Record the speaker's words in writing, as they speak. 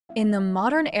In the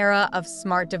modern era of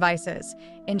smart devices,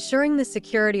 ensuring the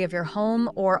security of your home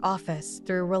or office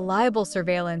through reliable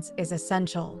surveillance is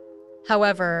essential.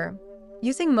 However,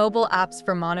 using mobile apps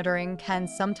for monitoring can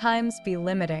sometimes be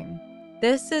limiting.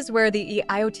 This is where the Yi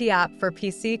IoT app for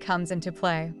PC comes into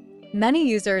play. Many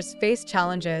users face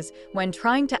challenges when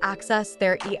trying to access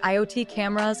their Yi IoT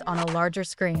cameras on a larger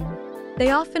screen.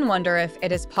 They often wonder if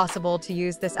it is possible to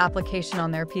use this application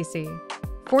on their PC.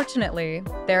 Fortunately,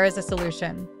 there is a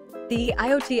solution. The Yi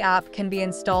IoT app can be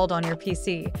installed on your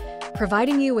PC,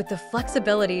 providing you with the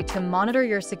flexibility to monitor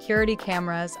your security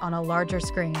cameras on a larger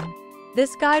screen.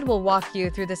 This guide will walk you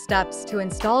through the steps to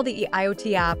install the Yi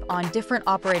IoT app on different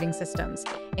operating systems,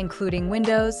 including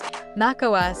Windows,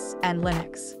 macOS, and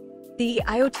Linux. The Yi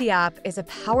IoT app is a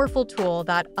powerful tool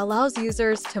that allows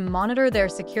users to monitor their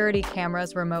security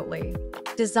cameras remotely.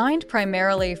 Designed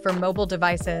primarily for mobile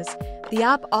devices, the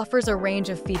app offers a range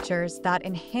of features that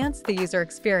enhance the user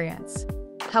experience.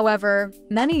 However,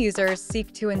 many users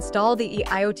seek to install the Yi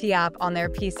IoT app on their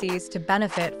PCs to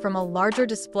benefit from a larger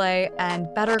display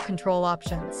and better control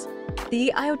options. The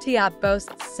Yi IoT app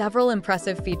boasts several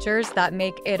impressive features that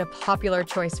make it a popular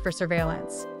choice for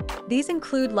surveillance. These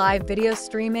include live video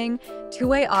streaming,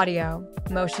 two-way audio,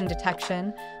 motion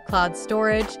detection, cloud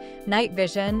storage, night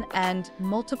vision, and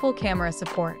multiple camera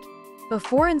support.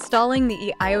 Before installing the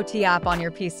Yi IoT app on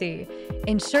your PC,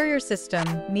 ensure your system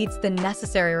meets the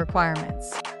necessary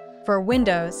requirements. For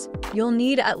Windows, you'll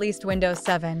need at least Windows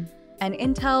 7, an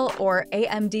Intel or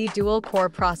AMD dual-core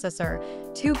processor,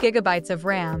 2 GB of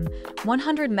RAM,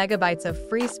 100 MB of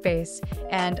free space,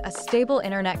 and a stable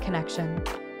internet connection.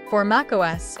 For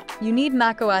macOS, you need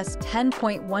macOS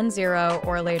 10.10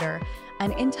 or later,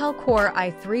 an Intel Core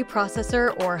i3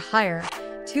 processor or higher,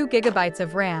 2 GB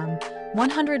of RAM,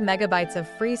 100 MB of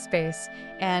free space,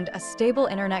 and a stable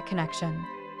internet connection.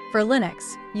 For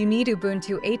Linux, you need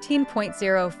Ubuntu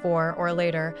 18.04 or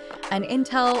later, an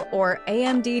Intel or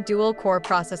AMD dual-core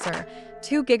processor,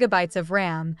 2 GB of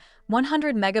RAM,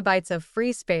 100 MB of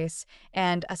free space,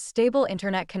 and a stable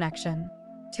internet connection.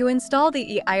 To install the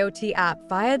Yi IoT app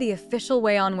via the official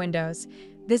way on Windows,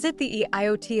 visit the Yi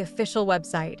IoT official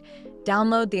website,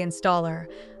 download the installer,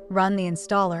 run the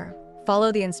installer,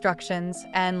 follow the instructions,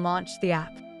 and launch the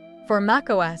app. For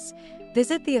macOS,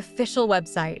 visit the official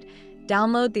website,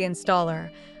 download the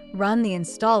installer, run the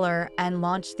installer, and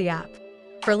launch the app.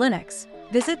 For Linux,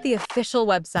 visit the official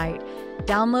website,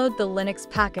 download the Linux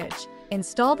package,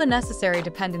 install the necessary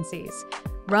dependencies,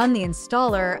 run the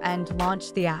installer, and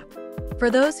launch the app. For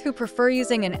those who prefer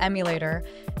using an emulator,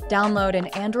 download an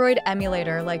Android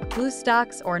emulator like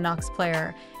BlueStacks or Nox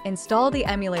Player, install the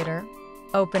emulator,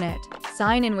 open it,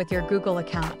 sign in with your Google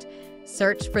account,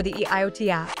 search for the Yi IoT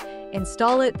app,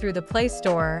 install it through the Play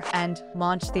Store, and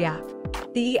launch the app.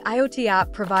 The Yi IoT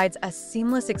app provides a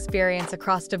seamless experience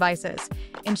across devices,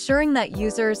 ensuring that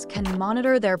users can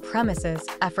monitor their premises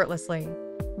effortlessly.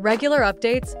 Regular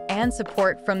updates and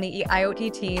support from the Yi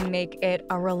IoT team make it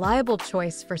a reliable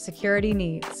choice for security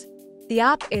needs. The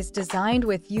app is designed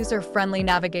with user-friendly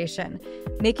navigation,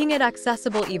 making it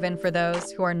accessible even for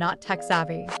those who are not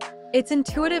tech-savvy. Its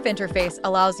intuitive interface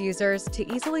allows users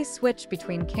to easily switch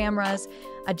between cameras,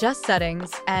 adjust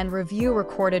settings, and review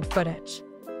recorded footage.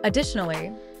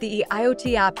 Additionally, the Yi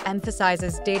IoT app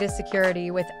emphasizes data security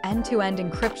with end-to-end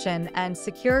encryption and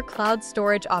secure cloud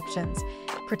storage options,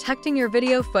 protecting your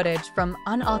video footage from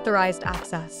unauthorized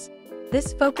access.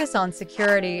 This focus on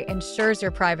security ensures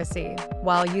your privacy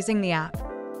while using the app.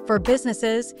 For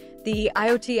businesses, the Yi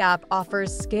IoT app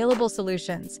offers scalable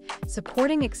solutions,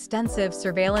 supporting extensive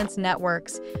surveillance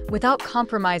networks without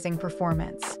compromising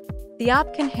performance. The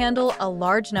app can handle a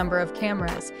large number of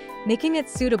cameras, making it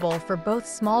suitable for both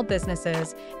small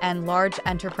businesses and large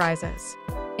enterprises.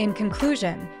 In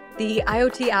conclusion, the Yi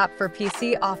IoT app for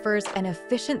PC offers an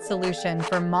efficient solution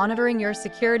for monitoring your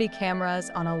security cameras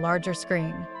on a larger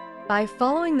screen. By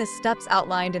following the steps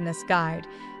outlined in this guide,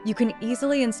 you can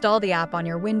easily install the app on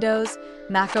your Windows,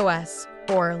 macOS,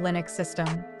 or Linux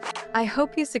system. I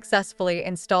hope you successfully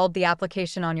installed the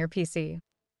application on your PC.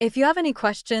 If you have any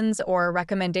questions or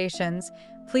recommendations,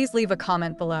 please leave a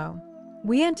comment below.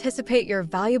 We anticipate your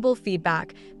valuable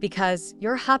feedback because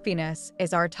your happiness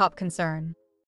is our top concern.